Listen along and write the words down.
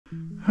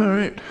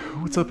Alright,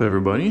 what's up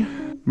everybody?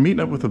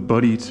 Meeting up with a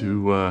buddy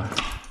to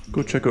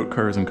go check out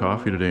Cars and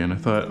Coffee today, and I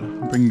thought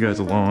I'd bring you guys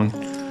along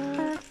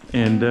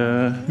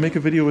and make a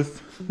video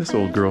with this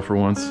old girl for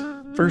once.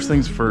 First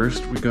things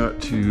first, we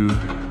got to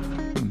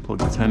unplug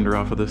the tender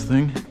off of this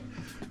thing.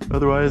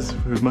 Otherwise,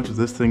 for as much as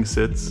this thing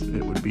sits,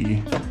 it would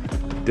be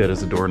dead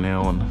as a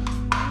doornail in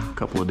a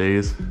couple of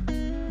days.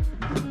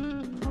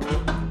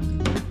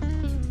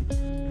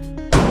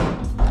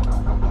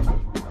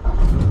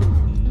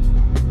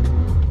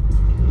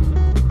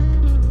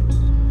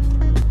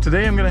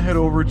 Today I'm gonna head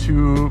over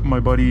to my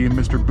buddy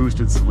Mr.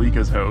 Boosted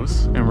Celica's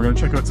house, and we're gonna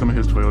check out some of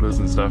his Toyotas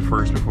and stuff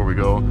first before we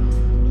go.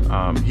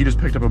 He just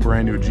picked up a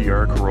brand new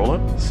GR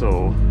Corolla,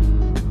 so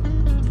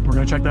we're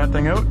gonna check that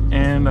thing out,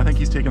 and I think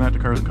he's taking that to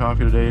Cars and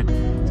Coffee today.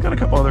 He's got a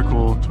couple other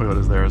cool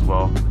Toyotas there as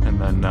well, and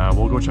then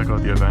we'll go check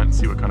out the event and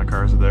see what kind of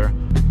cars are there.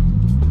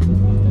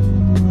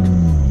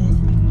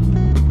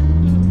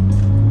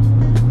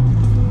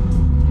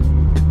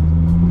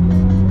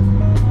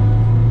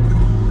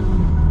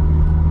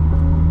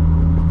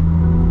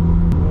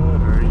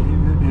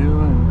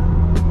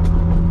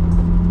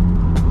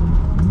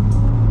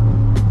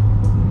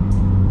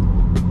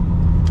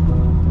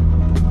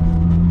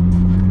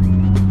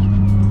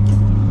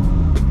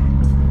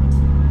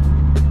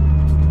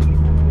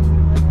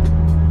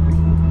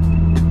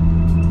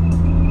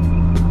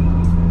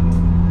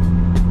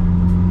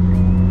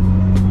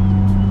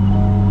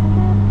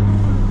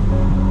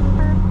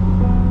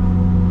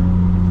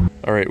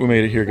 Alright, we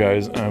made it here,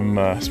 guys.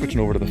 I'm switching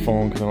over to the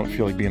phone because I don't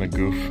feel like being a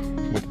goof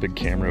with the big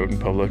camera out in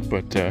public,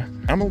 but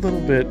I'm a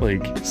little bit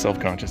like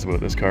self-conscious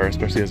about this car,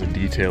 especially as a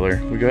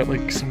detailer. We got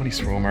like so many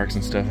swirl marks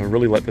and stuff. I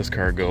really let this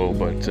car go,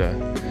 but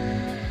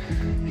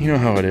you know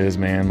how it is,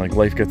 man. Like,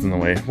 life gets in the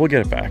way. We'll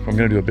get it back. I'm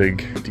gonna do a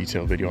big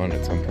detail video on it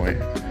at some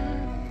point.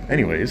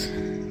 Anyways,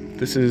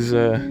 this is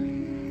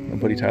my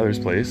buddy Tyler's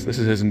place. This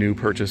is his new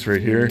purchase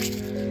right here.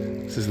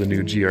 This is the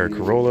new GR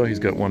Corolla. He's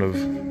got one of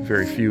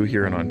very few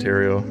here in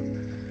Ontario.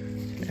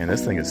 And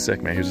this thing is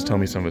sick, man. He was just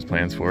telling me some of his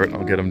plans for it.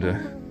 I'll get him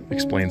to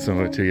explain some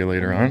of it to you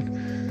later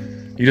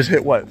on. You just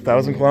hit what,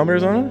 1,000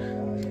 kilometers on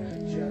it?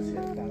 Just hit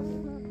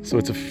 1,000. So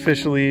it's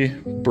officially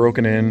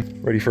broken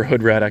in, ready for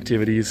hood rat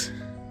activities.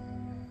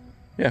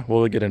 Yeah,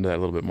 we'll get into that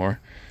a little bit more.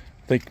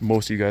 I think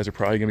most of you guys are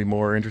probably gonna be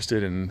more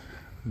interested in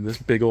this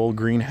big old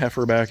green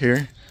heifer back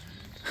here.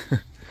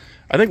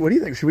 I think, what do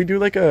you think? Should we do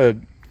like a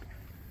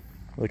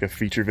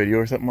feature video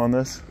or something on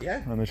this?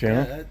 Yeah. On the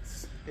channel? Yeah,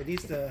 it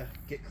needs to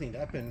get cleaned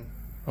up and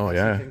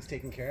yeah, things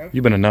taken care of.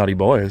 You've been a naughty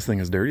boy. This thing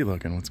is dirty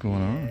looking. What's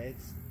going on?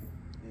 It's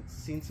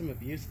seen some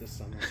abuse this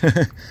summer.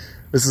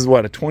 This is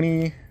what, a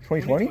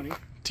 2020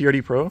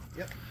 TRD Pro?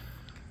 Yep.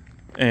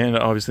 And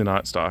obviously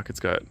not stock.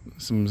 It's got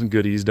some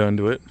goodies done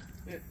to it.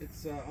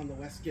 It's on the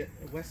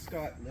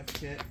Westcott lift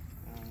kit.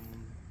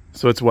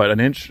 So it's what,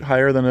 an inch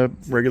higher than a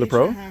regular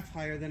Pro? An inch and a half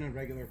higher than a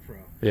regular Pro.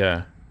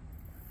 Yeah.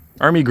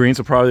 Army green,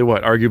 so probably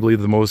what, arguably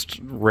the most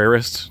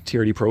rarest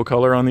TRD Pro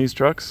color on these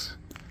trucks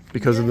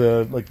because of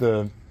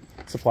the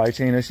supply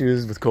chain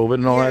issues with COVID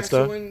and all that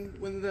stuff. So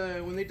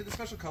when they did the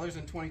special colors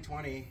in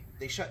 2020,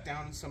 they shut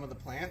down some of the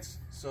plants.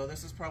 So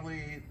this is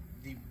probably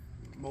the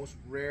most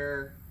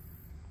rare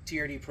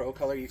TRD Pro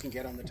color you can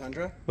get on the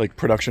Tundra. Like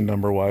production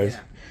number wise.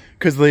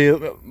 Because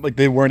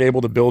they weren't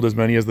able to build as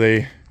many as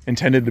they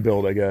intended to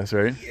build, I guess,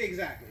 right?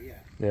 Exactly, yeah.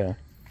 Yeah.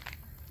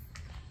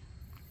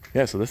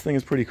 Yeah, so this thing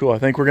is pretty cool. I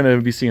think we're going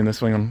to be seeing this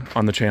thing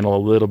on the channel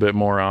a little bit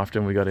more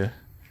often. We got to...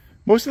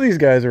 Most of these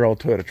guys are all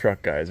Toyota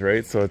truck guys,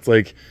 right? So it's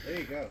like, there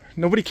you go.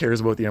 Nobody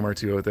cares about the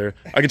MR2 out there.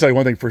 I can tell you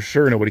one thing for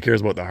sure, nobody cares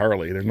about the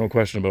Harley. There's no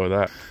question about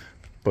that.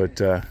 But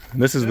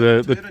this is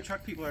Toyota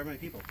truck people are my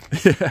people.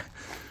 Yeah,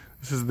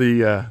 this is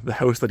the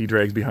house that he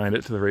drags behind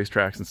it to the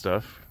racetracks and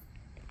stuff.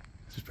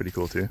 This is pretty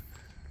cool too.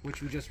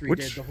 Which we just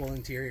redid the whole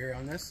interior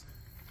on this.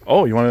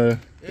 Oh, you want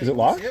to? Is it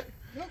locked?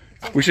 No,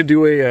 we should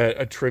do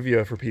a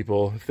trivia for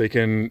people if they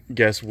can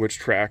guess which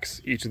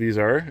tracks each of these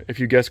are.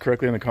 If you guess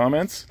correctly in the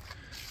comments,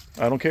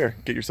 I don't care.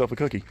 Get yourself a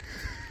cookie.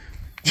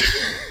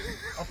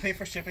 I'll pay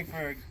for shipping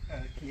for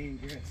a Canadian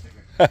Gear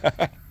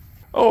sticker.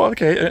 Oh,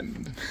 okay.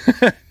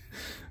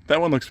 That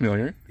one looks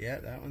familiar. Yeah,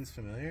 that one's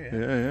familiar.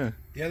 Yeah.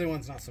 The other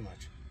one's not so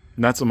much.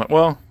 Not so much.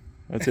 Well,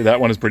 I'd say that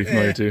one is pretty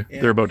familiar too.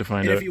 Yeah. They're about to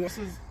find out. This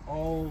is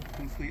all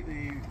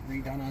completely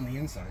redone on the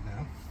inside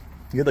now.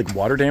 You had like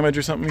water damage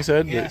or something, you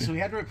said? Yeah, so we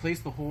had to replace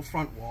the whole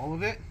front wall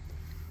of it.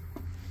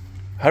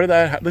 How did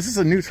that... This is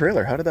a new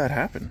trailer. How did that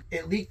happen?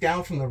 It leaked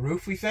down from the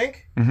roof, we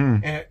think,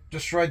 and it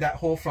destroyed that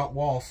whole front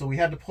wall. So we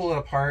had to pull it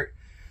apart,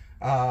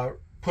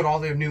 put all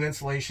the new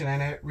insulation in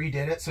it,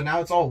 redid it. So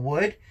now it's all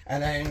wood.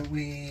 And then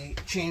we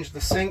changed the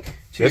sink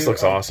to... This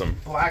looks awesome.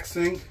 Black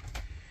sink.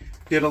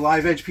 Did a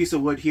live edge piece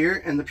of wood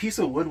here. And the piece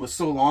of wood was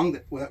so long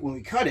that when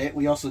we cut it,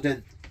 we also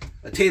did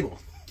a table.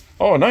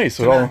 Oh, nice.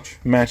 So all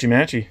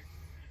matchy-matchy.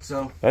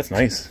 So... That's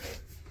nice.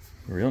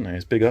 Real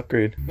nice, big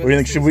upgrade. What do you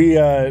think?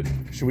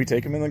 Should we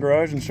take him in the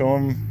garage and show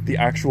him the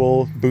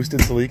actual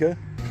boosted Celica?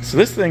 So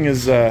this thing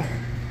is, well,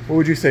 what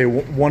would you say,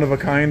 one of a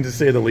kind to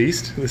say the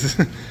least? This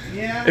is,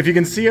 yeah. If you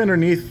can see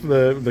underneath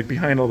the, like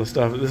behind all the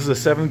stuff, this is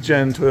a 7th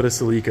gen Toyota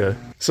Celica.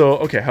 So,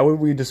 okay, how would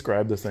we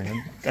describe this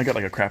thing? I got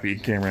like a crappy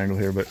camera angle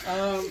here, but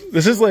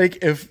this is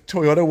like if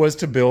Toyota was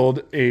to build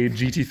a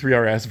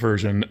GT3 RS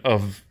version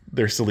of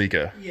their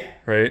Celica. Yeah.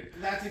 Right?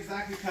 That's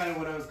exactly kind of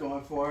what I was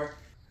going for.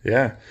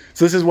 Yeah.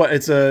 So this is what,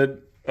 it's a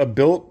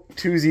built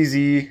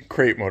 2ZZ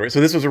crate motor.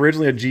 So this was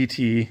originally a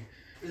GT,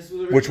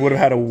 which would have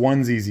had a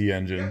 1ZZ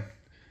engine. Yep.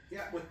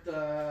 Yeah, with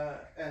the,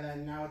 and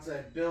then now it's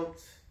a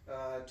built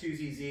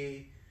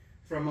 2ZZ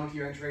from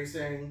Monkey Wrench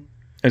Racing.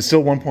 And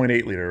still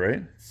 1.8 liter,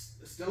 right?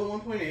 Still a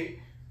 1.8.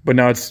 But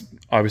now it's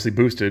obviously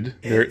boosted.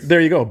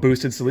 There you go,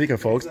 boosted Celica,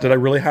 folks. Did I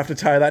really have to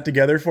tie that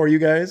together for you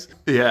guys?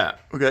 Yeah,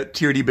 we got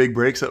TRD big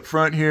brakes up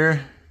front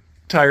here.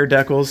 Tire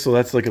decals, so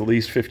that's like at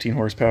least 15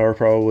 horsepower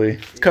probably.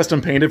 It's custom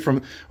painted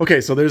from,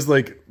 okay, so there's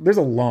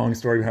a long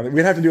story behind it.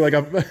 We'd have to do like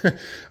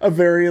a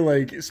very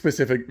like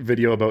specific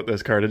video about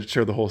this car to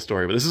share the whole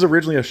story. But this is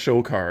originally a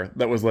show car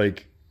that was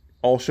like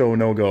all show,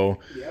 no go.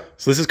 Yep.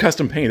 So this is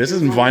custom paint. This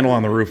isn't vinyl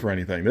on the roof or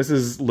anything. This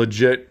is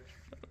legit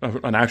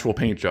an actual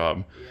paint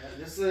job.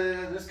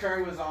 Yeah, this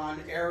car was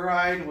on air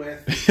ride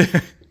with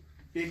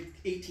big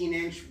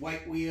 18-inch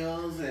white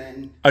wheels,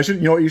 and I should,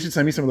 you know what, you should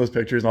send me some of those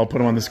pictures and I'll put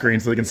them on the screen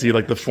so they can see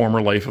like the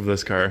former life of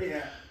this car.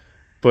 Yeah.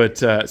 But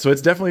so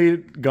it's definitely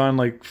gone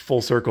like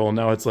full circle.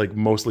 Now it's like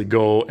mostly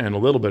go and a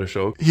little bit of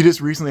show. He just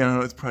recently, I don't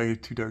know, it's probably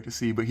too dark to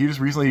see, but he just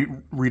recently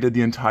redid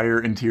the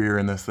entire interior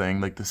in this thing.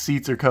 Like the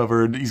seats are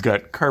covered. He's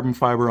got carbon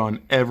fiber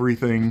on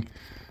everything.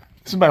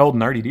 This is my old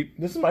Nardi.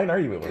 This is my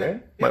Nardi wheel, right? Yeah.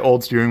 My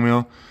old steering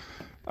wheel.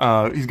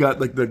 He's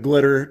got like the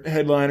glitter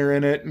headliner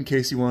in it in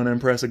case you want to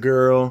impress a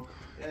girl.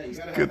 Yeah, you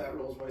gotta have that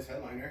Rolls Royce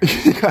headliner.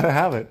 You gotta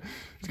have it.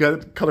 It's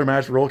got color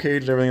matched roll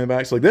cage and everything in the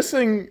back. So like this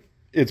thing,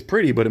 it's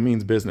pretty, but it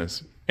means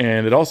business.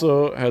 And it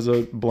also has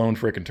a blown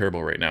frickin'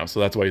 turbo right now.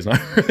 So that's why he's not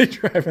really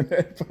driving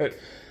it. But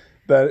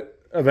that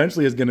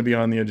eventually is going to be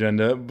on the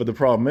agenda. But the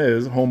problem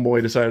is,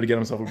 homeboy decided to get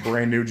himself a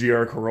brand new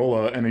GR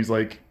Corolla. And he's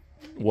like,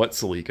 what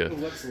Celica?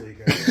 What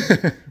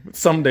Celica?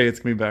 Someday it's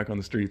going to be back on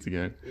the streets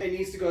again. It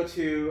needs to go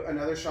to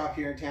another shop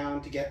here in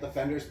town to get the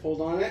fenders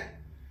pulled on it.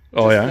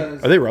 Oh, yeah?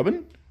 Are they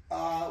rubbing?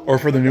 Or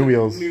for the new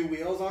wheels? New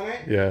wheels on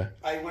it. Yeah.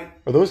 I went.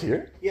 Are those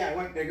here? Yeah, I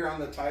went bigger on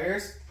the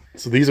tires.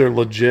 So these are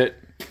legit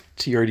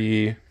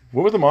TRD.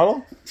 What was the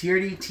model?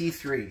 TRD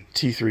T3.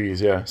 T3s,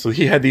 yeah. So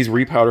he had these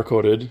repowder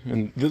coated,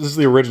 and this is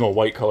the original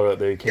white color that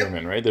they came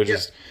in, right? They're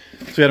just,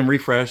 so we had them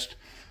refreshed.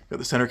 Got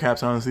the center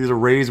caps on. So these are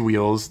raised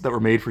wheels that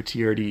were made for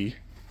TRD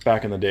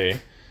back in the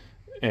day.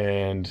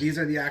 And these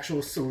are the actual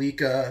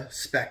Celica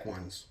spec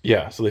ones.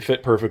 Yeah, so they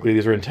fit perfectly.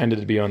 These are intended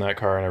to be on that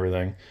car and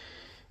everything.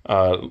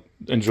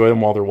 Enjoy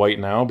them while they're white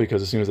now,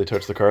 because as soon as they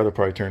touch the car, they'll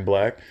probably turn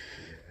black.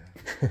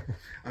 Yeah.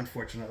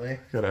 Unfortunately.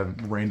 Got a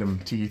random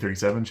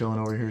TE37 chilling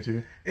over here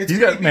too. He's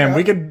got, man,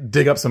 we could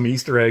dig up some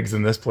Easter eggs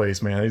in this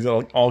place, man. He's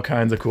got all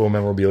kinds of cool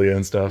memorabilia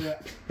and stuff.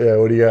 Yeah,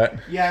 what do you got?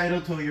 Yeah,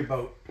 it'll tow your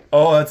boat.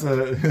 Oh, that's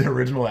an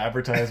original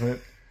advertisement.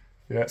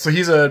 Yeah, so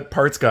he's a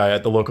parts guy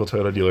at the local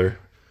Toyota dealer.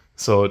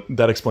 So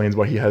that explains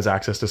why he has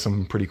access to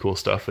some pretty cool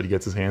stuff that he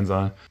gets his hands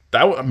on.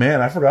 That,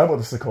 man, I forgot about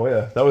the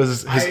Sequoia. That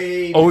was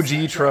his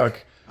OG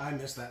truck. I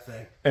missed that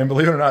thing. And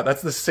believe it or not,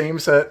 that's the same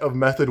set of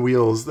method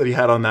wheels that he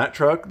had on that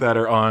truck that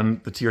are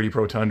on the TRD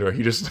Pro Tundra.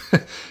 He just,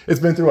 it's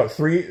been through what,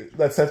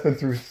 that set's been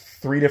through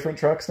 3 different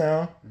trucks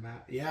now?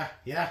 Yeah.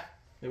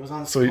 It was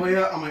on the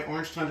Sequoia, on my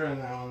orange Tundra, and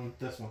now on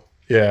this one.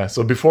 Yeah,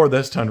 so before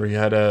this Tundra, he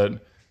had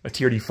a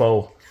TRD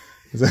Faux.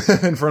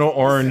 Inferno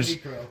orange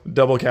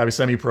double cab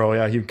semi-pro.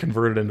 Yeah, he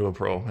converted into a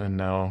pro, and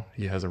now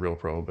he has a real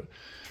pro. But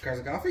cars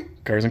and coffee?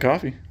 Cars and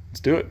coffee.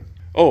 Let's do it.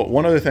 Oh,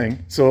 one other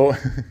thing. So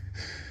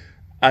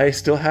I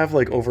still have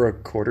like over a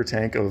quarter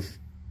tank of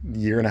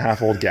 1.5 year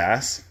old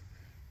gas,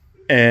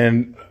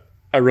 and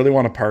I really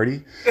want to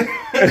party.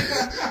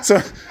 So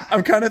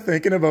I'm kind of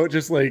thinking about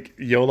just like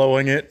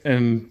YOLOing it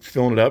and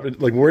filling it up.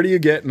 Like, where do you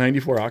get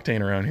 94 octane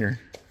around here?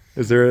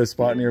 Is there a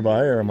spot nearby,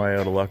 or am I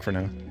out of luck for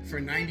now? For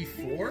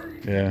 94?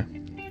 Yeah.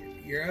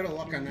 You're out of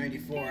luck on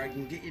 94. I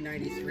can get you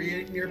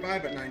 93 nearby,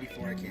 but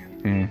 94 I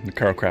can't. The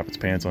car will crap its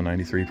pants on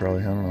 93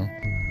 probably. I don't know.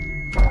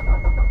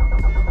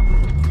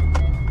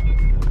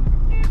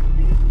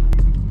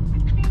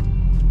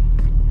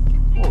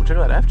 Whoa, check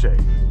out that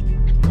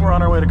FJ. We're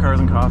on our way to Cars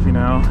and Coffee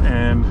now,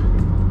 and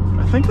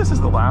I think this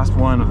is the last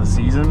one of the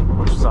season,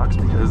 which sucks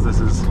because this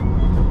is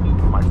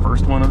my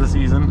first one of the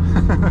season.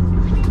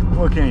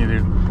 What can you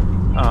do?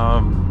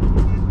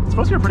 It's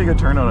supposed to be a pretty good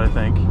turnout, I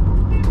think.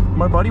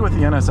 My buddy with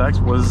the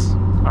NSX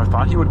I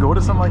thought he would go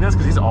to something like this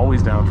because he's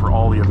always down for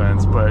all the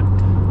events, but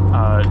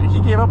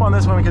he gave up on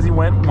this one because he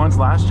went once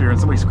last year and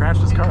somebody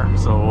scratched his car.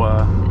 So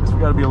I guess we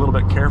got to be a little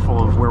bit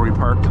careful of where we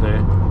park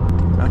today.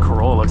 That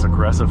Corolla looks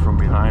aggressive from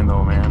behind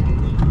though, man.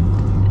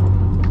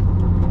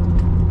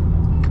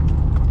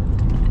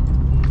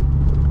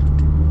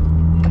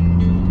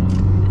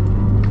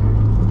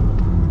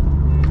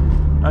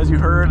 As you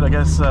heard, I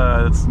guess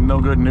it's no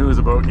good news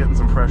about getting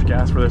some fresh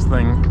gas for this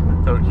thing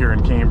out here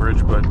in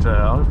Cambridge, but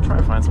I'll try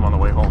to find some on the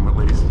way home at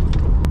least.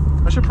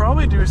 I should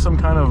probably do some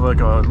kind of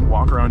like a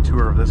walk around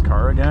tour of this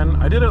car again.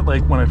 I did it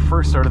like when I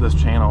first started this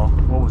channel.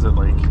 What was it,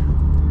 like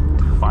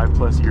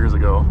 5+ years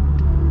ago?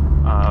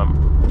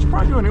 I should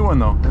probably do a new one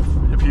though.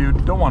 If you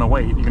don't want to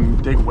wait, you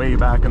can dig way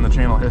back in the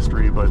channel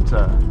history, but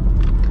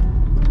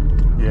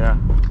yeah,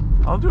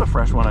 I'll do a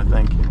fresh one, I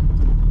think.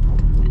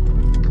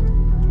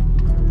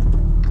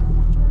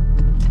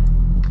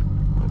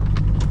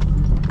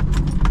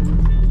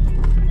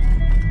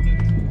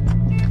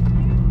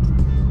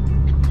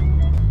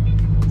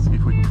 See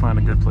if we can find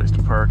a good place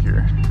to park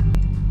here.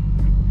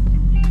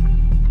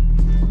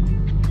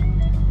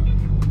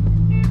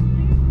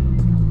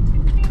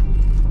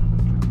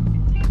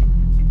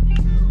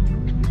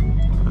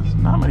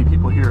 Not many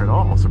people here at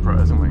all,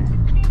 surprisingly.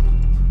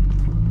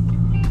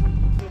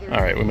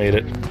 All right, we made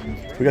it.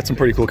 We got some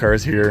pretty cool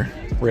cars here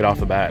right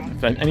off the bat.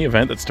 Any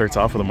event that starts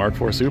off with a Mark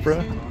IV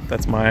Supra,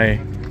 that's my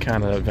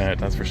kind of event,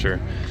 that's for sure.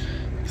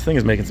 This thing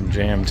is making some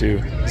jam too.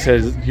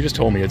 He just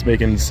told me it's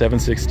making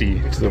 760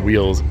 to the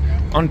wheels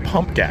on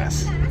pump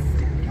gas.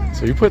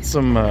 So you put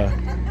some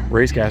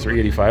race gas or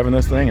E85 in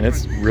this thing and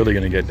it's really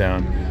gonna get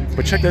down.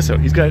 But check this out,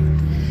 he's got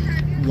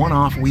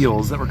one-off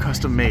wheels that were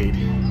custom made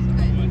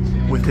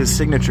with his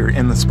signature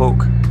in the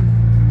spoke.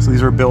 So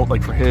these were built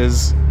like for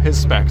his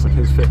specs, like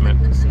his fitment.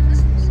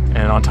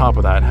 And on top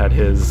of that had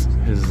his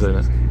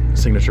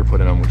signature put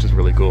in them, which is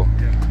really cool.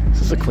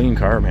 This is a clean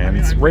car, man.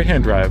 It's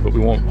right-hand drive, but we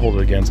won't hold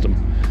it against him.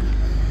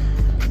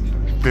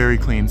 Very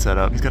clean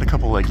setup. He's got a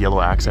couple like yellow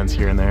accents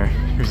here and there.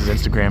 Here's his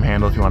Instagram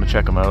handle if you want to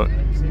check him out.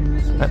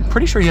 I'm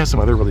pretty sure he has some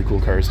other really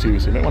cool cars too,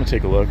 so you might want to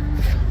take a look.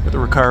 Got the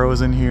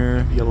Recaros in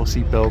here, yellow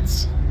seat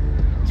belts.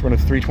 It's running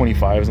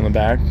 325s in the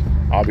back.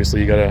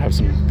 Obviously, you gotta have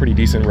some pretty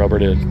decent rubber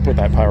to put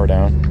that power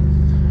down.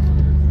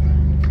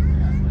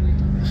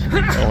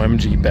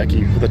 OMG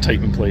Becky with a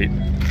Titan plate.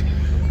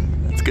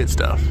 That's good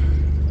stuff.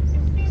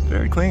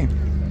 Very clean.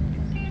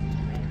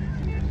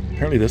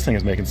 Apparently this thing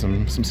is making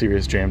some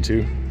serious jam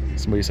too.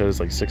 Somebody said it's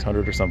like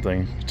 600 or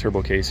something.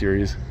 Turbo K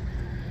series.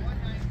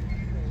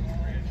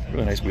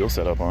 Really nice wheel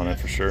setup on it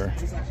for sure.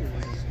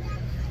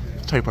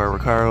 Type R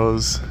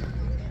Recaros.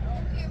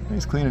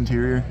 Nice clean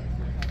interior.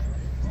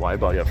 Wide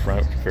body up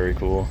front, very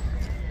cool.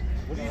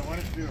 What do you want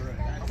it to do right?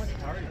 How much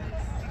power do you have?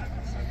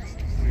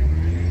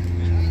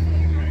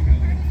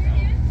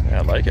 Yeah,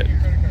 I like it.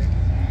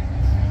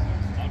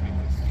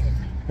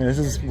 Man, this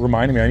is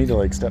reminding me I need to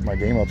like step my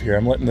game up here.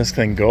 I'm letting this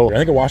thing go. I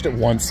think I washed it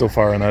once so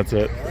far and that's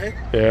it. Really?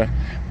 Yeah.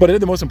 But I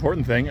did the most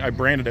important thing. I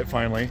branded it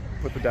finally.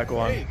 Put the decal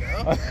on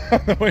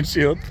the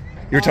windshield.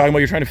 You were talking about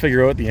you're trying to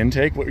figure out the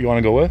intake, what you want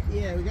to go with?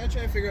 Yeah, we gotta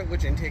try to figure out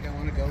which intake I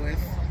want to go with.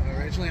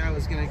 Originally I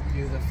was gonna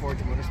do the Forge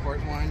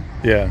Motorsport one.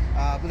 Yeah.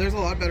 But there's a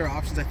lot better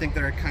options I think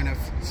that are kind of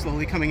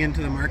slowly coming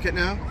into the market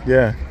now.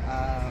 Yeah.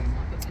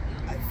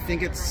 I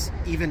think it's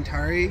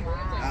Eventari.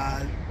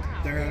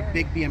 They're a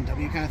big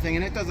BMW kind of thing,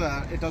 and it does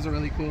a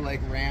really cool like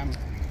ram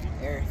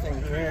air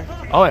thing here.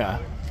 Oh yeah.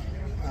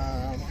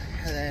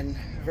 And then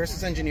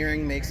Versus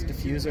Engineering makes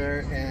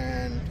diffuser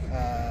and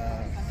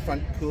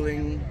front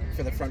cooling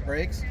for the front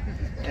brakes.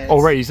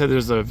 Oh right, you said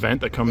there's a vent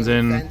that comes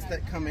in. Vents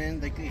that come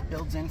in, like it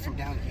builds in from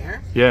down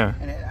here. Yeah.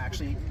 And it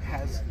actually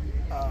has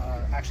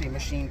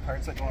machined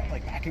parts that go up,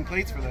 like backing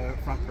plates for the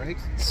front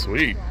brakes.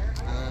 Sweet.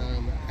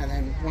 And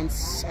then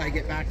once I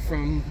get back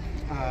from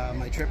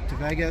my trip to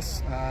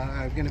Vegas,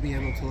 I'm going to be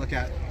able to look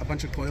at a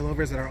bunch of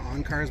coilovers that are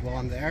on cars while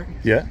I'm there.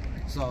 Yeah.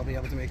 So I'll be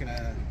able to make an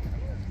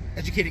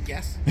educated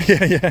guess.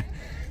 Yeah.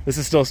 This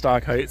is still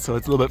stock height, so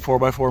it's a little bit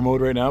 4x4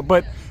 mode right now,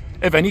 but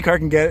if any car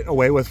can get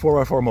away with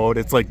 4x4 mode,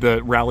 it's like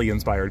the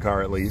rally-inspired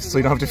car at least, so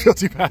you don't have to feel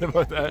too bad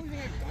about that. The only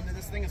thing I've done to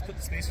this thing is put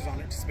the spacers on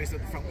it to space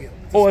out the front wheel.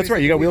 Oh, that's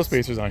right, you got wheel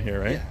spacers on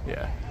here, right?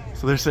 Yeah.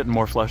 So they're sitting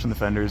more flush in the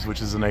fenders,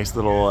 which is a nice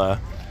little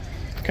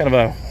kind of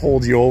a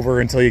hold you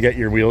over until you get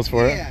your wheels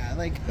for it. Yeah,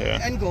 like the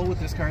end goal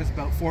with this car is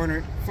about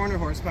 400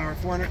 horsepower,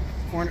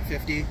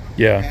 450.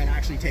 Yeah. And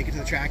actually take it to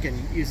the track and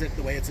use it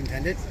the way it's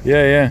intended.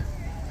 Yeah.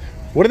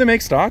 What do they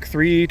make stock?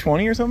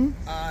 320 or something?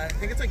 I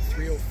think it's like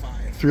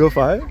 305.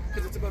 305?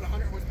 Because it's about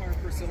 100 horsepower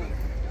per cylinder.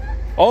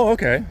 Oh,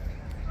 okay.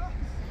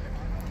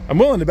 I'm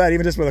willing to bet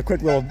even just with a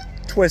quick little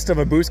twist of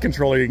a boost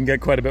controller, you can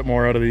get quite a bit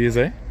more out of these,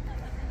 eh?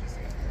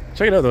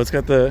 Check it out though, it's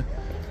got the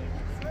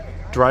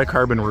dry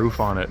carbon roof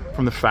on it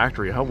from the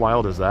factory. How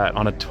wild is that?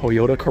 On a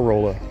Toyota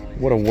Corolla.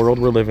 What a world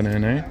we're living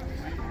in, eh?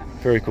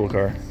 Very cool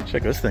car.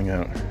 Check this thing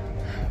out.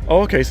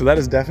 Oh, okay, so that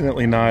is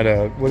definitely not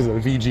a, what is it, a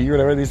VG or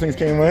whatever these things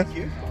came with?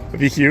 A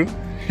VQ?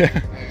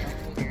 Yeah.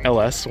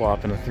 LS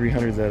swap in a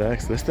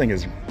 300ZX. This thing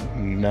is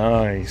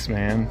nice,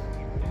 man.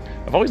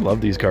 I've always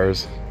loved these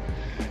cars.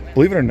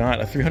 Believe it or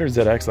not, a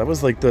 300ZX, that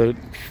was like the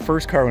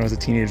first car when I was a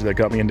teenager that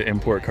got me into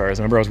import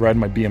cars. I remember I was riding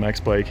my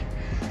BMX bike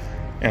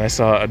and I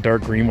saw a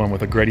dark green one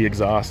with a Greddy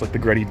exhaust, like the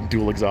Greddy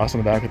dual exhaust on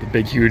the back with the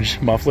big huge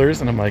mufflers,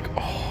 and I'm like,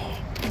 oh,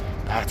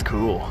 that's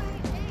cool. I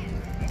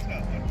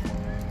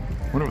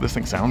wonder what this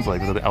thing sounds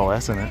like with the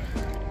LS in it.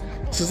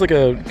 This is like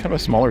a kind of a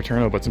smaller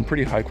turnout, but some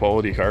pretty high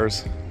quality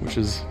cars, which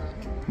is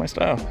my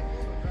style.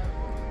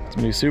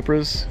 Some new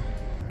Supras.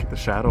 Get the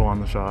shadow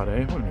on the shot,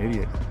 eh? What an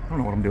idiot. I don't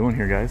know what I'm doing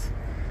here, guys.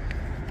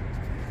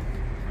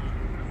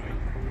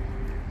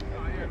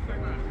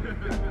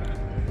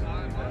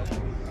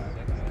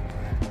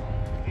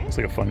 Looks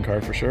like a fun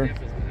car for sure.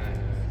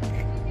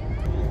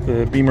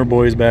 The Beamer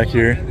boys back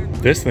here.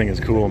 This thing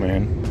is cool,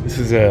 man. This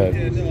is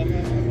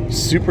a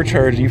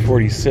supercharged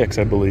E46,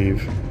 I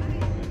believe.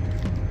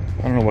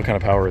 I don't know what kind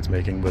of power it's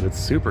making, but it's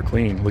super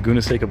clean.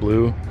 Laguna Seca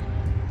blue,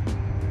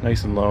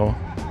 nice and low.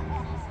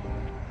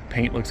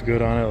 Paint looks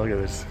good on it. Look at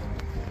this.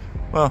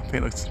 Well,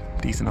 paint looks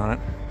decent on it.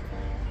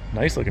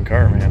 Nice looking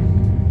car,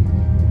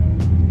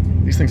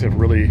 man. These things have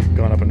really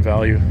gone up in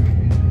value.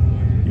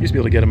 You used to be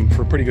able to get them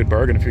for a pretty good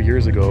bargain a few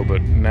years ago,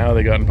 but now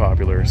they've gotten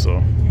popular, so.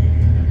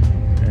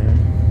 Yeah.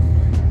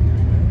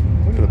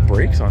 Look at the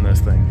brakes on this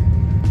thing.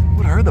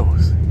 What are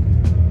those?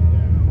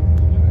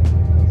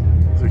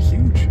 Those are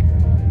huge.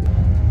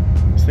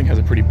 This thing has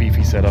a pretty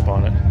beefy setup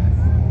on it.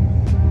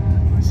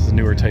 This is a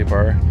newer Type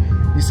R.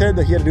 You said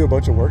that he had to do a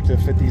bunch of work to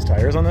fit these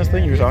tires on this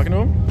thing? You were talking to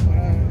him?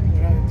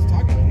 When I was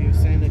talking to him, he was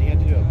saying that he had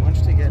to do a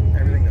bunch to get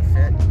everything to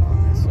fit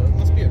on this, so it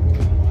must be a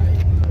really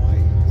wide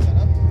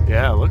setup.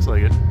 Yeah, it looks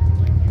like it.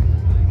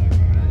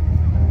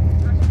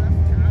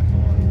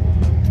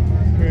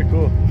 Very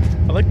cool.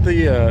 I like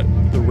the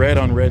red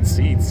on red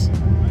seats. I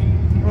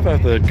don't know if I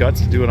have the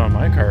guts to do it on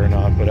my car or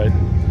not, but I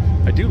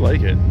do like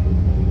it.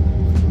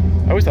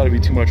 I always thought it'd be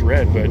too much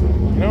red, but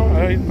you know,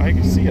 I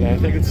can see it. I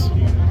think it's,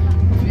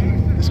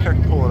 this car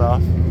can pull it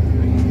off.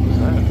 What's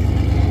that?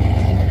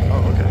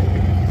 Oh,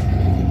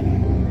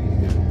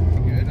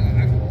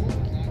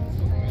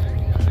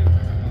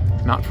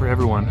 okay. Not for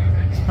everyone.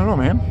 I don't know,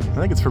 man.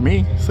 I think it's for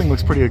me. This thing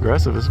looks pretty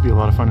aggressive. This would be a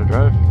lot of fun to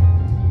drive.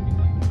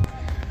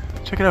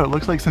 Check it out. It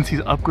looks like since he's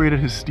upgraded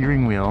his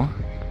steering wheel,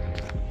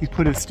 he's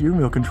put his steering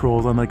wheel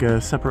controls on like a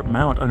separate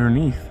mount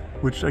underneath,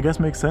 which I guess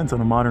makes sense on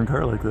a modern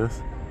car like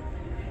this.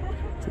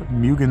 It's got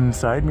Mugen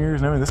side mirrors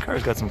and everything. This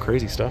car's got some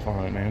crazy stuff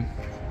on it, man.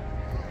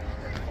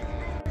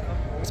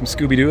 Some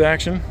Scooby-Doo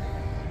action.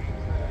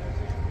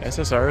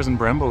 SSRs and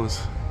Brembos.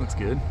 Looks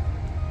good.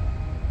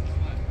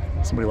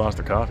 Somebody lost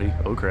their coffee.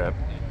 Oh crap.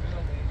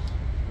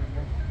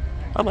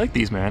 I like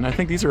these, man. I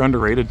think these are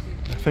underrated.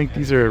 I think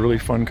these are a really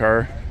fun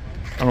car.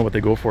 I don't know what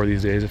they go for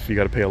these days if you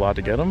got to pay a lot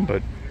to get them,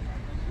 but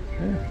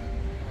yeah.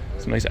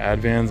 Some nice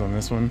Advans on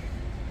this one.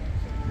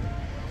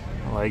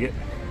 I like it.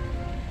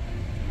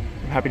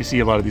 I'm happy to see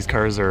a lot of these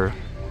cars are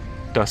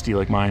dusty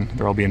like mine.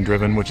 They're all being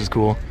driven, which is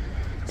cool.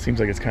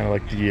 Seems like it's kind of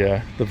like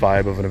the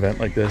vibe of an event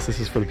like this. This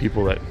is for the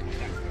people that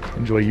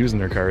enjoy using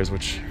their cars,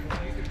 which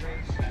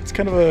it's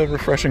kind of a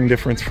refreshing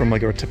difference from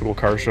like a typical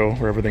car show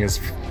where everything is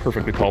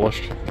perfectly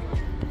polished.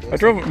 I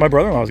drove, my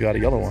brother-in-law's got a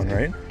yellow one,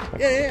 right?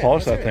 I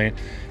polished that thing.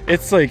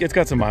 It's like, it's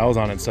got some miles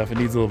on it and stuff. It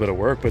needs a little bit of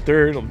work, but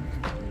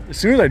as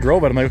soon as I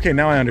drove it, I'm like, okay,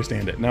 now I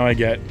understand it. Now I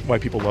get why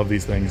people love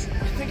these things.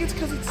 I think it's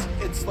because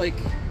it's like,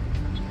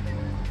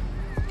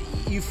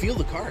 you feel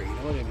the car, you know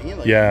what I mean?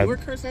 Like, yeah. Newer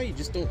cars now, you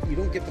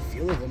don't get the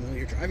feel of them when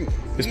you're driving them.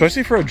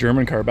 Especially for a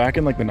German car back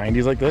in like the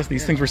 90s like this,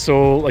 these things were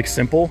so like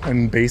simple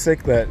and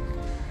basic that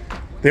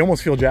they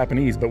almost feel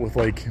Japanese, but with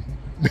like,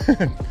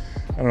 I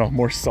don't know,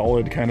 more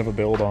solid kind of a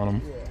build on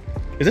them.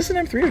 Is this an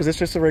M3 or is this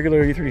just a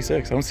regular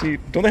E36? I don't see,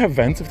 don't they have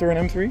vents if they're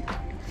an M3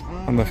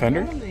 on the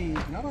fender?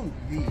 Not on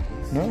these.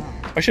 No?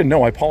 I should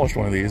know, I polished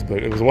one of these,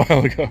 but it was a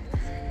while ago.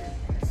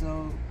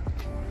 So,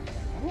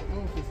 I don't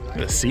know if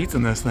this is The seats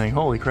in this thing,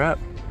 holy crap.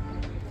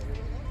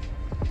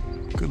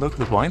 Good luck with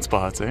the blind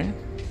spots, eh?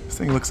 This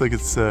thing looks like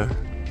it's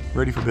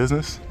ready for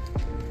business.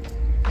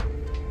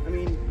 I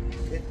mean,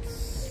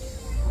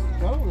 it's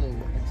got all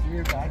the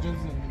exterior badges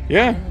and...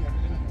 Yeah.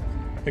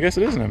 I guess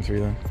it is an M3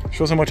 then.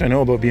 Shows how much I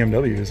know about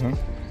BMWs, huh?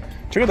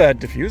 Check out that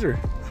diffuser.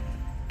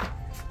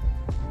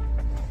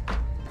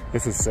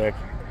 This is sick.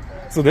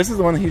 So this is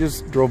the one that he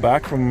just drove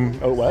back from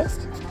out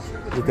west?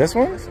 Is it this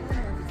one? I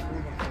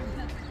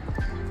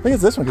think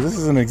it's this one because this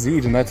is an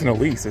Exige and that's an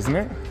Elise, isn't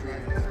it?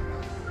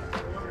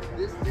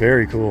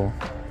 Very cool.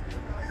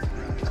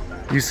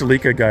 You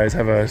Celica guys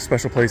have a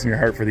special place in your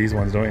heart for these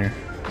ones, don't you?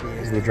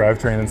 Because of the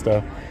drivetrain and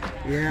stuff.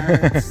 Yeah,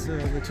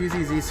 the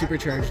 2ZZ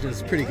Supercharged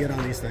is pretty good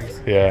on these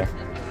things. Yeah.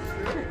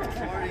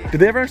 Did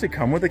they ever actually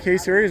come with the K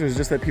series, or is it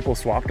just that people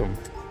swapped them?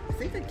 I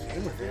think they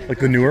came with it. Like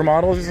the newer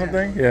models or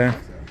something? Yeah.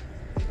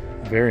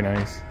 Very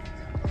nice.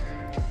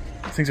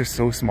 These things are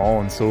so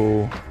small and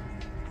so...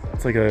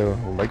 It's like a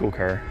Lego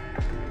car.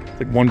 It's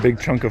like one big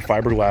chunk of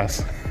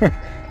fiberglass. You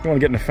want to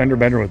get in a fender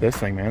bender with this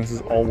thing, man. This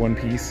is all one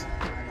piece.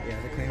 Yeah,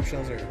 the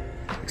clamshells are...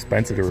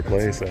 Expensive to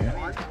replace, eh?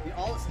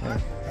 Yeah.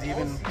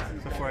 Even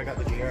before I got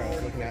the GR, I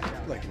was looking at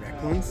like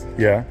wrecked ones.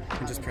 Yeah.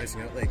 And just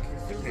pricing out like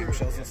the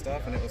clamshells and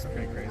stuff, and it was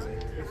pretty crazy.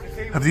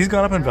 Have these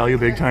gone up in value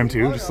big time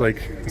too? Just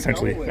like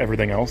essentially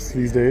everything else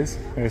these days,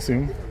 I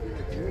assume? Look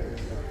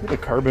at the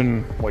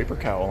carbon wiper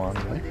cowl on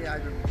it.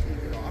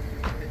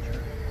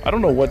 I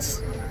don't know what's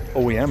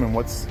OEM and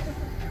what's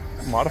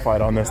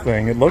modified on this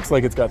thing. It looks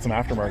like it's got some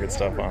aftermarket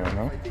stuff on it,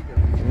 no?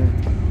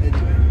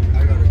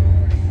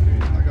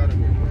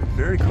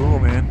 Very cool,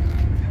 man.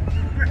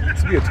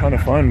 This would be a ton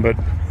of fun, but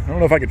I don't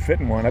know if I could fit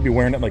in one. I'd be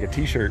wearing it like a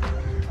t-shirt.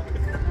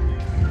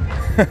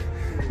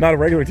 Not a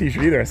regular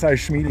t-shirt either, a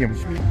size medium.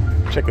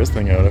 Check this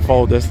thing out. I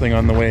followed this thing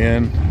on the way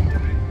in.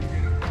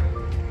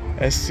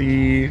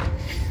 SC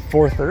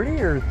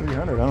 430 or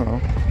 300, I don't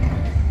know.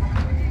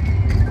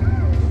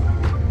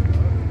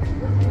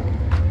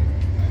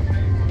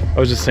 I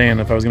was just saying,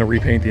 if I was going to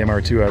repaint the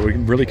MR2, I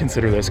would really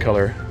consider this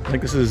color. I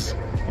think this is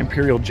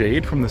Imperial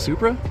Jade from the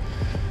Supra.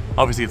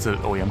 Obviously it's an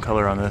OEM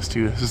color on this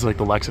too. This is like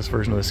the Lexus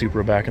version of the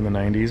Supra back in the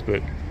 90s,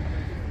 but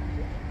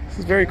this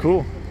is very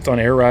cool. It's on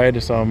air ride. I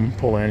saw him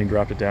pull in, he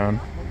dropped it down.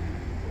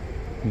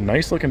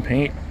 Nice looking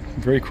paint.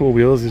 Very cool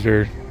wheels. These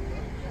are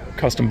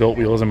custom built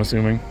wheels, I'm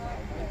assuming.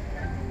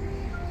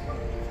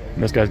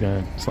 And this guy's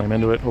gonna slam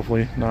into it,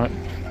 hopefully not.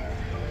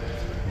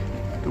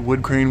 The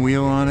wood crane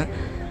wheel on it.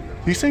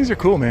 These things are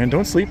cool, man.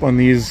 Don't sleep on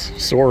these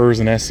Soarers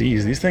and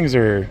SCs. These things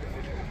are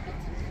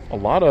a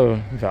lot of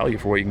value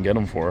for what you can get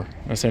them for.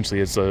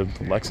 Essentially, it's a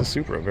Lexus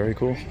Supra. Very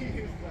cool.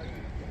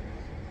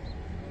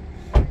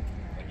 I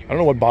don't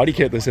know what body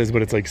kit this is,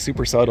 but it's like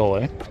super subtle,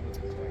 eh? I'm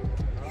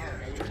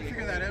trying to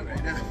figure that out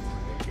right now.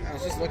 I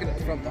was just looking at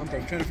the front bumper.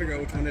 I'm trying to figure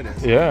out which one it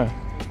is. Yeah.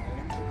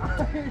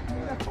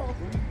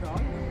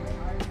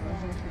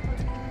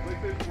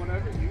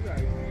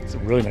 It's a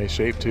really nice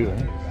shape too,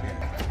 eh?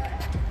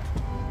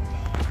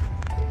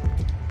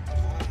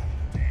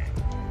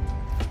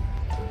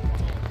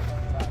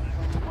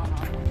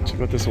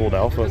 Check out this old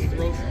Alpha.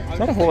 There's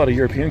not a whole lot of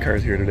European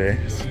cars here today.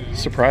 It's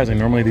surprising.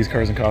 Normally these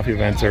cars and coffee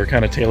events are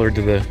kind of tailored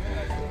to the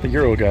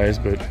Euro guys,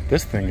 but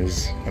this thing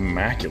is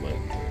immaculate.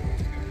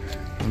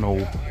 I don't know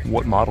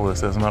what model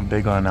this is. I'm not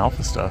big on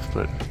Alpha stuff,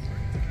 but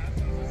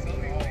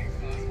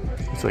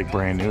it's like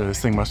brand new. This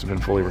thing must have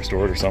been fully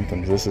restored or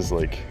something. This is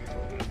like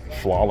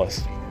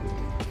flawless.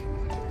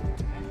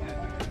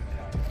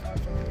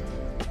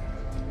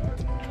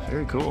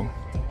 Very cool.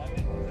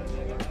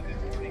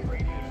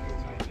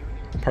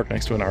 Parked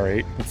next to an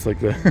R8. It's like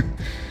the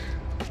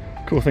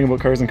cool thing about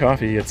cars and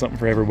coffee. You get something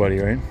for everybody,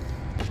 right?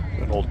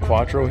 An old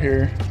Quattro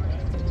here.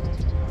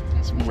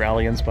 Some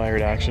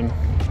rally-inspired action.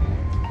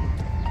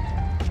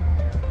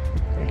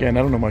 Again,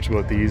 I don't know much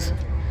about these.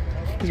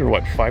 These are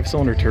what,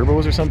 5-cylinder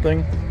turbos or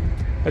something?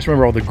 I just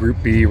remember all the Group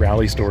B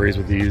rally stories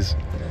with these.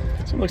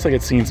 So it looks like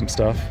it's seen some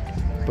stuff.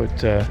 But,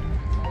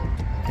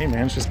 hey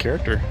man, it's just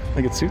character. I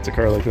think it suits a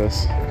car like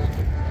this.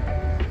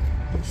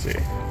 Let's see.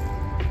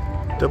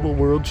 Double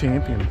world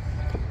champion.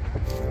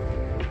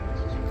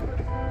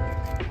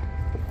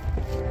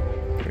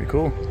 Very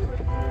cool.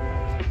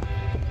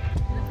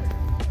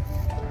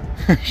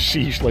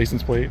 Sheesh,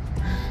 license plate.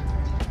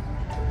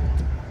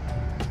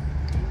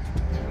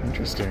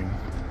 Interesting.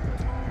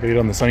 I gotta get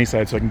on the sunny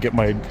side so I can get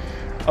my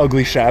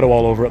ugly shadow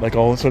all over it, like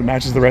all so it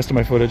matches the rest of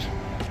my footage.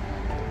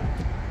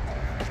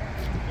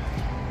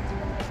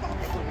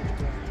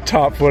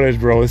 Top footage,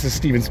 bro. This is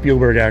Steven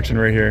Spielberg action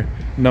right here.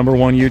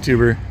 #1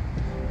 YouTuber.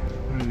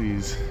 What are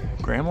these?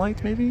 Graham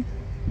lights, maybe?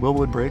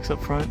 Willwood brakes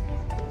up front.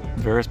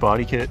 Varus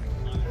body kit.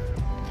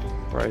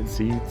 Bride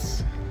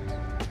seats.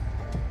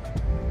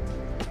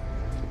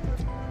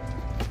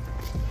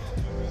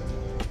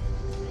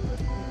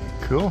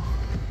 Cool.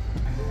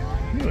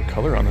 Look at the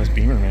color on this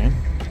Beamer, man.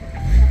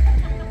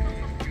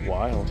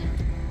 Wild.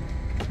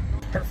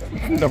 Perfect.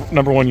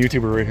 #1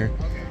 YouTuber right here.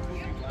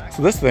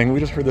 So this thing, we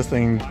just heard this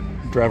thing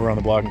drive around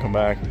the block and come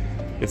back.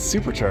 It's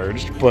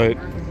supercharged, but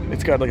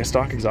it's got like a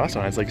stock exhaust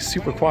on it. It's like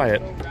super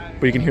quiet,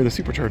 but you can hear the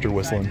supercharger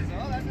whistling.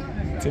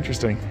 It's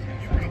interesting.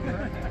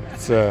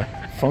 It's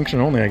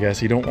function only, I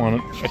guess. You don't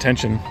want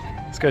attention.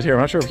 This guy's here. I'm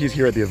not sure if he's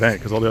here at the event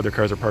because all the other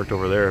cars are parked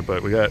over there,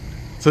 but we got...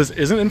 So this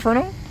isn't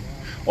Inferno?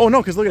 Oh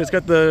no, because look at it, it's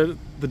got the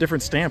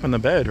different stamp on the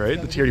bed, right?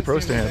 Yeah, the TRD Pro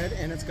stamp.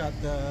 And it's got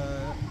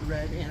the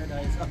red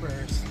anodized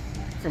uppers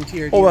from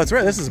TRD. Oh, that's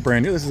right. This is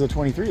brand new. This is a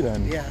 23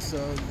 then. Yeah, so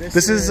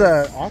this is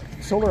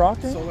solar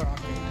octane? Solar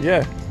octane.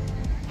 Yeah.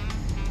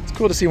 It's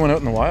cool to see one out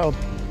in the wild.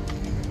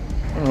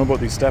 I don't know about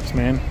these steps,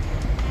 man.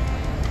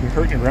 You're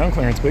hurting your ground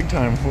clearance big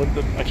time.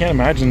 I can't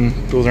imagine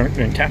those aren't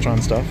going to catch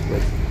on stuff,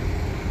 but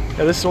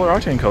yeah, this solar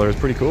octane color is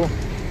pretty cool.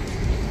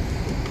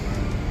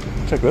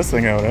 Check this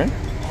thing out, eh?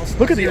 Also,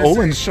 look at the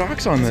Olin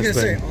shocks on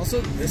this thing. Also,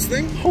 this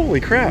thing,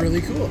 holy crap. Really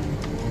cool.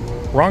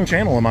 Wrong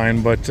channel of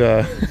mine, but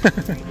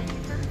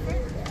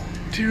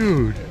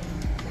dude.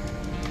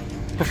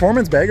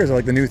 Performance baggers are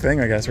like the new thing,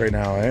 I guess, right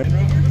now, eh?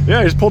 Yeah,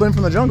 I just pulled in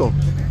from the jungle.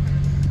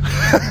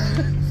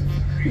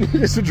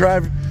 just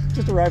arrived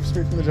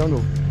straight from the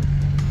jungle.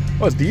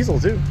 Oh, it's diesel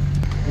too.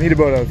 You need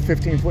about a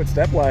 15-foot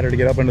step ladder to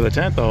get up into the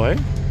tent though, eh?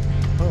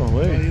 Oh,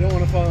 wait. Well, you don't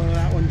want to fall into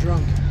that one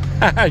drunk.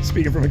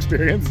 Speaking from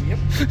experience. Yep.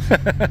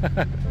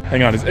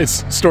 Hang on,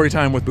 it's story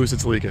time with Boosted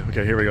Celica.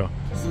 Okay, here we go.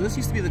 So this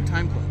used to be the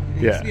Time Club.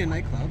 It used to be a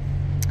nightclub,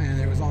 and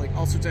there was all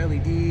sorts of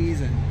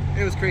LEDs, and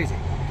it was crazy.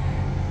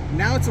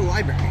 Now it's a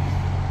library.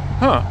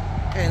 Huh.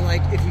 And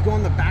like, if you go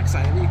on the back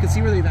side of it, you can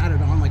see where they've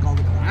added on like all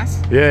the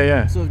glass. Yeah,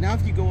 yeah. So now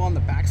if you go on the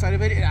back side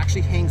of it, it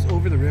actually hangs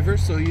over the river,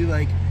 so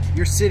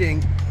you're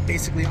sitting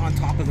basically on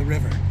top of the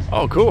river.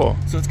 Oh, cool.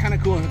 So it's kind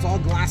of cool, and it's all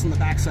glass on the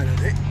back side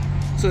of it.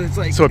 So it's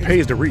like... So it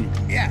pays to read.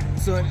 Yeah.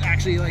 So it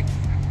actually, like,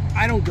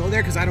 I don't go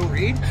there because I don't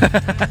read,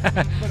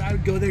 but I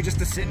would go there just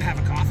to sit and have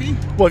a coffee.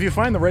 Well, if you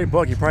find the right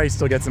book, you probably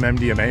still get some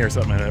MDMA or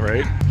something in it,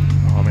 right?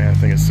 Oh man, I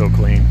think it's so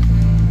clean.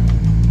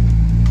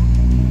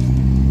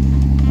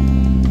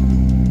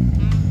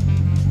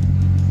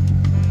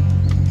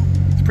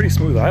 It's pretty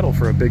smooth idle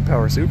for a big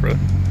power Supra.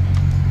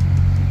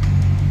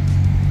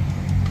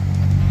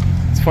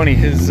 funny,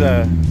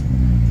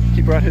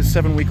 he brought his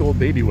 7-week-old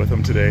baby with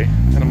him today,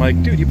 and I'm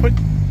like, dude, you put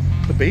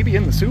the baby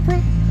in the Supra?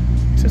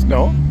 He says,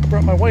 no, I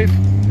brought my wife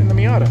in the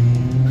Miata.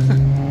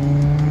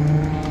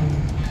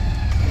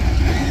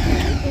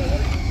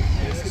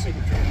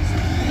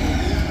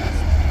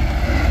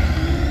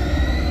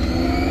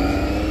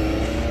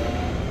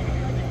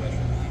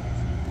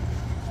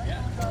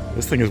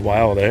 This thing is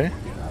wild, eh?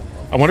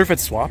 I wonder if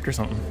it's swapped or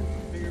something.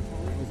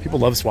 People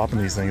love swapping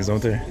these things,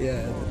 don't they?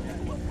 Yeah.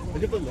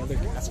 Look at the leather.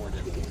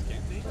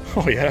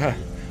 Oh yeah.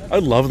 I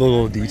love the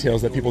little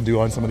details that people do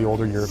on some of the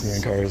older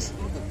European cars.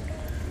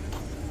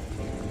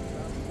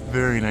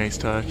 Very nice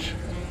touch.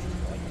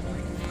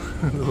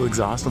 A little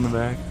exhaust on the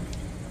back.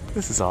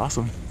 This is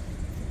awesome.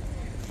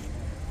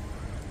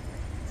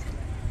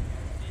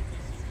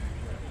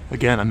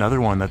 Again,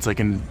 another one that's like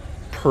in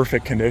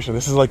perfect condition.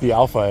 This is like the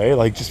Alpha, eh?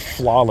 Like just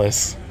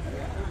flawless.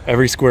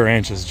 Every square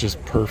inch is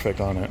just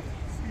perfect on it.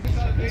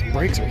 These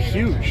brakes are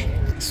huge.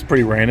 This is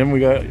pretty random. We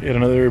got yet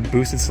another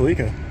boosted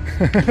Celica.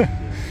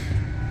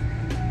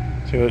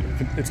 So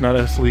it's not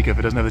a Celica if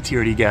it doesn't have the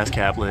TRD gas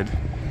cap lid.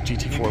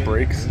 GT4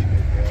 brakes.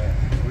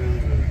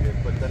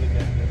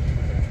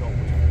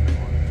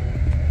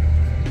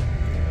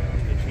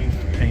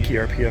 Enki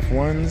RPF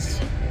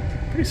ones.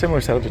 Pretty similar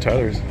setup to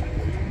Tyler's.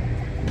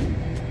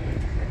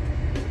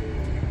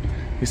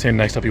 He's saying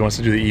next up he wants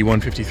to do the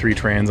E153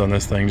 trans on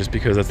this thing just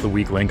because that's the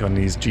weak link on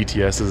these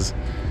GTS's.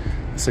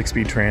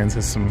 6-speed trans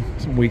has some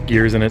weak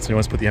gears in it, so he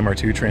wants to put the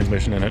MR2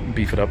 transmission in it and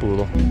beef it up a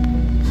little.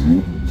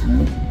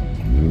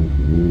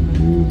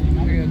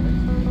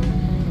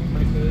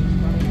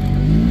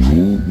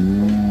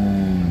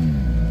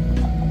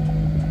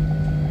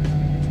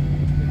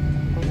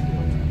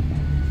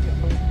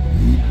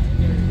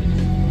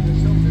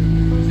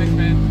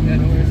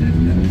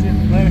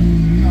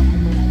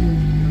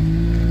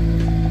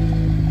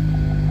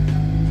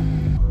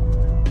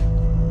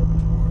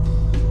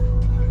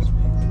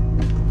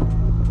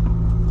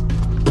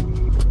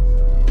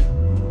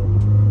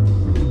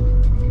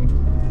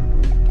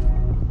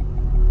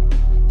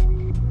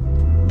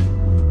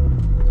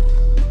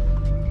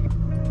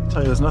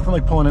 Tell you, there's nothing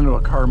like pulling into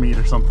a car meet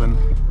or something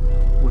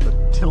with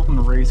a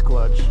Tilton race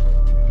clutch.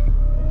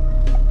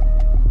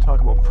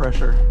 Talk about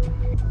pressure.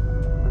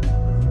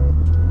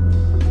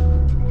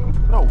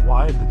 Look how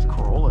wide the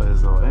Corolla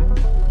is though, eh?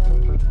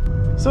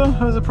 So it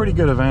was a pretty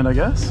good event, I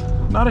guess.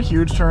 Not a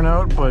huge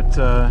turnout, but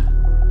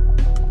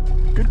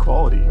good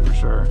quality for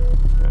sure.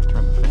 Gotta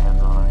turn the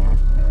fans on here.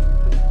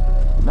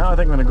 Now I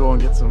think I'm gonna go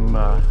and get some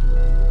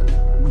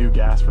new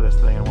gas for this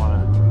thing and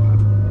wanna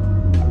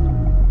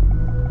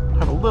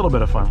have a little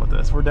bit of fun with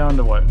this. We're down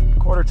to what?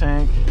 Quarter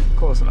tank?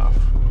 Close enough.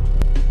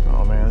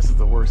 Oh man, this is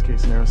the worst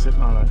case scenario,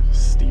 sitting on a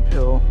steep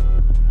hill.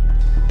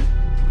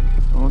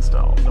 Don't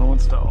stall,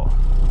 don't stall.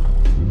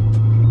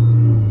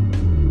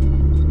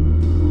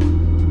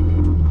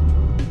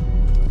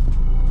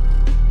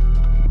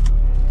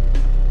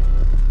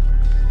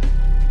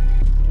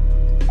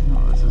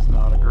 Oh, this is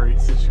not a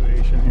great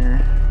situation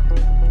here.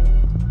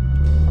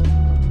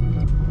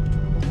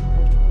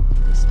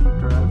 A steep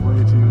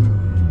driveway too.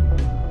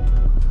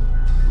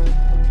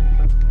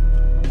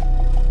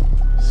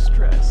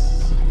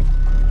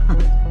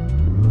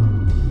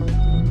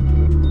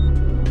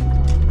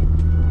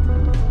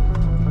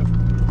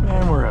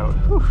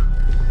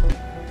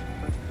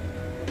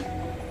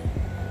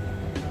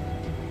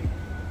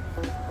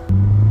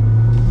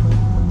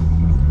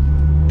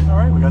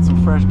 Got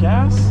some fresh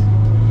gas.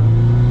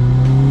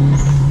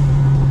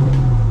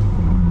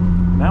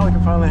 Now we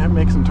can finally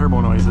make some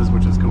turbo noises,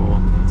 which is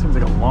cool. Seems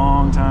like a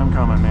long time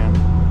coming, man.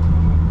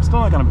 I'm still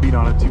not gonna beat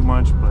on it too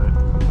much, but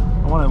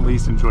I want to at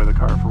least enjoy the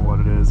car for what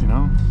it is, you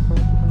know?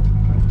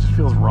 It just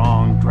feels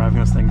wrong driving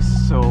this thing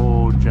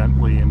so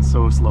gently and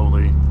so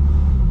slowly.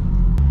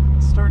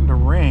 It's starting to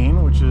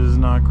rain, which is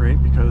not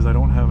great because I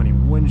don't have any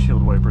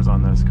windshield wipers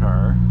on this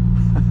car.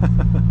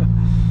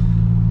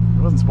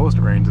 It wasn't supposed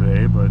to rain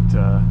today, but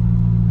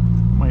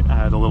might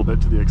add a little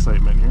bit to the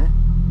excitement here.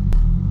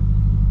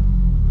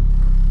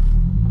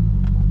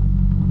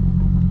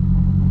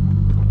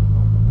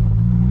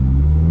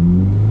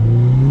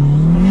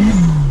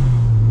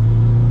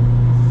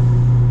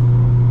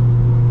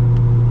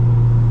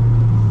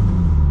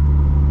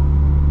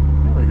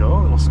 There we go,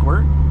 a little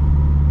squirt.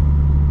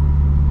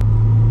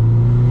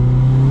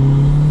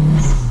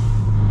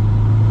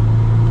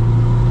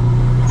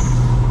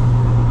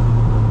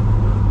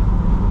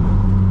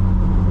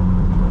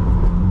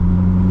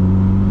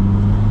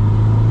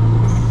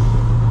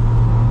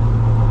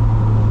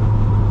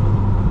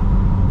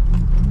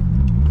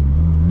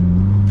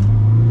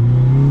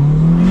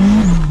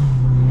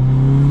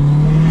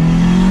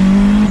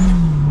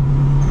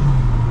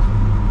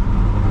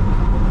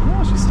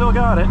 Still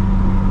got it.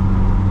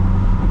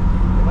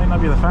 It might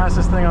not be the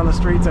fastest thing on the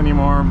streets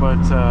anymore, but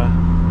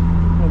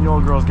the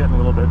old girl's getting a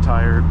little bit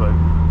tired, but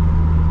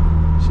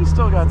she's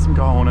still got some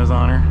cojones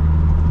on her.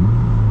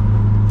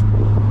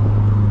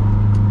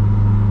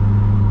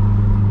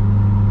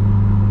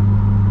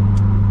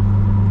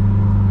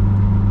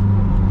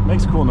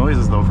 Makes cool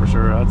noises though, for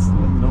sure. That's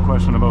no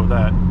question about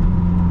that.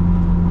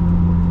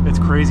 It's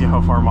crazy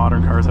how far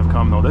modern cars have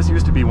come though. This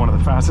used to be one of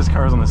the fastest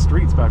cars on the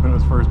streets back when it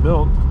was first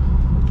built.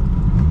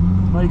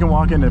 Now you can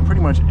walk into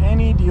pretty much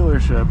any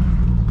dealership,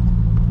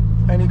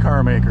 any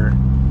car maker,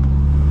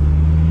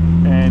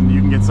 and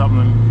you can get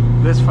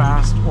something this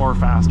fast or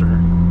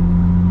faster.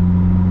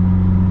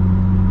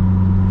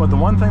 But the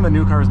one thing that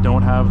new cars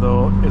don't have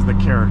though is the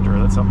character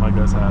that something like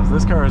this has.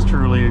 This car is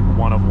truly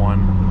one of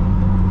one.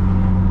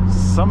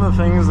 Some of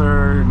the things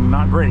are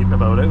not great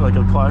about it, like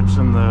a clutch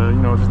and the,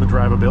 you know, just the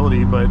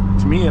drivability, but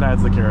to me it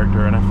adds the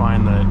character, and I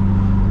find that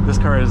this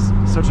car is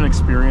such an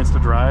experience to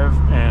drive,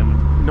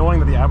 and knowing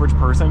that the average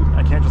person,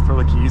 I can't just throw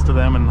the keys to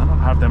them and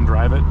have them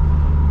drive it.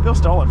 They'll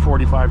stall it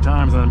 45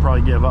 times and then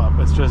probably give up.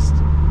 It's just,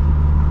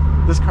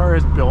 this car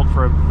is built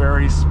for a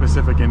very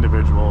specific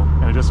individual,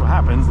 and it just so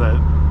happens that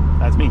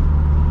that's me.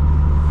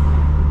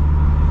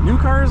 New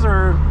cars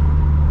are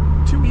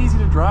too easy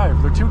to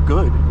drive. They're too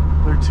good.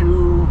 They're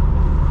too,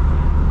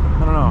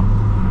 I don't know.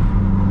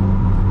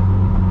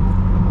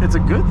 It's a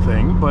good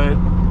thing, but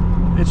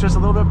it's just a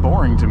little bit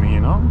boring to me, you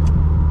know?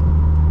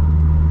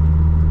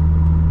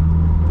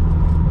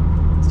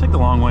 Let's take the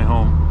long way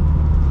home.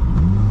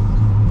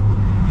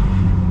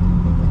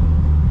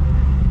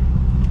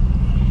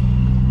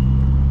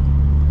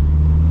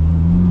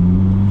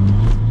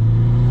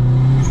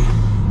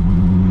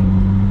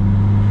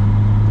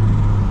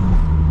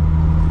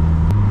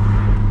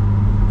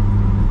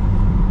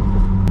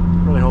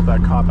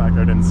 That cop back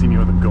there didn't see me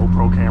with a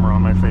GoPro camera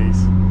on my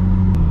face.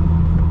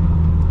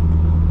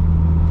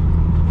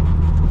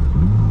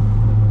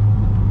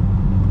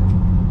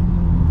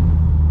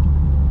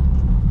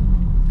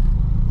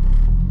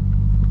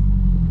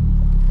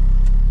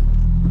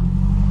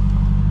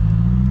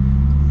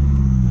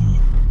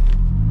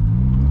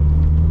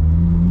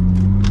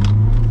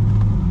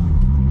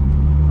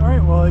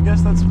 Alright, well I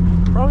guess that's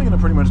probably going to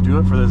pretty much do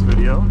it for this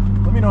video.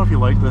 Let me know if you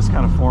like this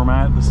kind of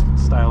format, this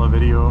style of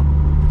video.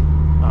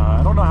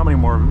 I don't know how many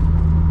more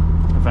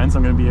events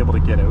I'm going to be able to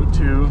get out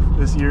to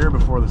this year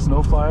before the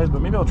snow flies, but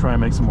maybe I'll try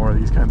and make some more of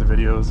these kinds of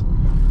videos.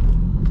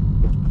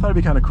 I thought it'd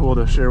be kind of cool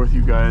to share with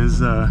you guys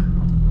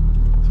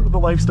sort of the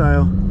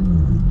lifestyle,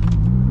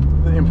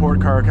 the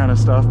import car kind of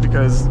stuff,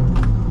 because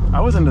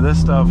I was into this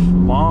stuff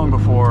long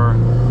before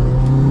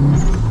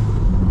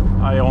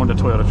I owned a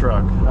Toyota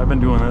truck. I've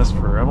been doing this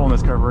I've owned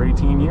this car for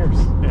 18 years,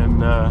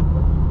 and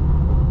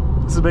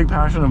it's a big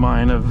passion of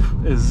mine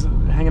is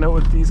hanging out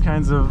with these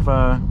kinds of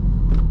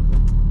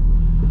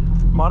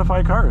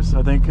modified cars.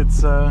 I think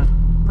it's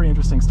pretty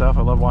interesting stuff.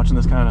 I love watching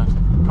this kind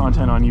of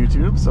content on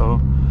YouTube, so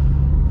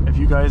if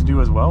you guys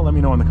do as well, let me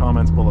know in the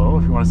comments below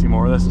if you want to see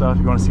more of this stuff,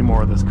 if you want to see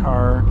more of this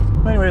car.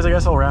 Anyways, I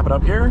guess I'll wrap it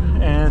up here,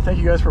 and thank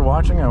you guys for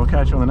watching. I will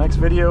catch you on the next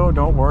video.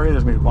 Don't worry,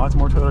 there's going to be lots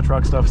more Toyota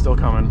truck stuff still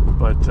coming,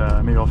 but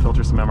maybe I'll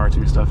filter some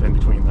MR2 stuff in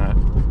between that.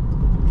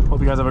 Hope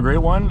you guys have a great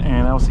one,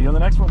 and I'll see you on the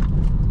next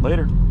one.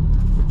 Later.